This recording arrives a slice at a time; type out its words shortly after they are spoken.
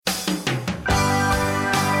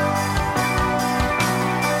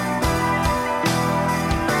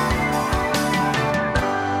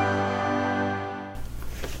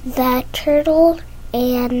Turtle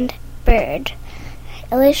and Bird.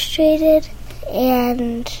 Illustrated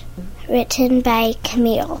and written by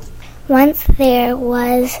Camille. Once there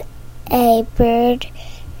was a bird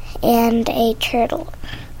and a turtle.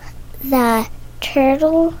 The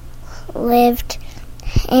turtle lived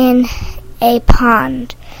in a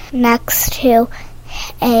pond next to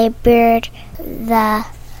a bird. The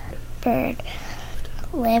bird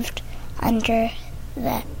lived under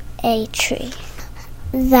a tree.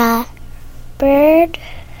 The bird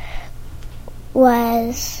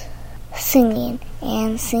was singing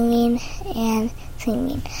and singing and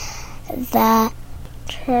singing. The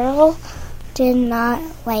turtle did not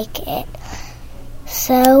like it,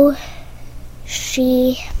 so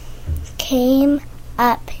she came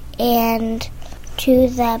up and to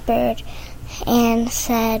the bird and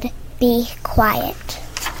said, "Be quiet."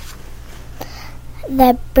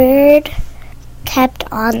 The bird kept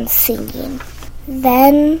on singing.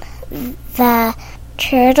 Then the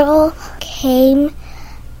turtle came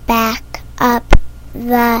back up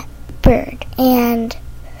the bird and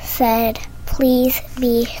said, "Please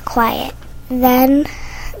be quiet." Then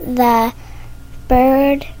the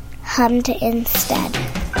bird hummed instead.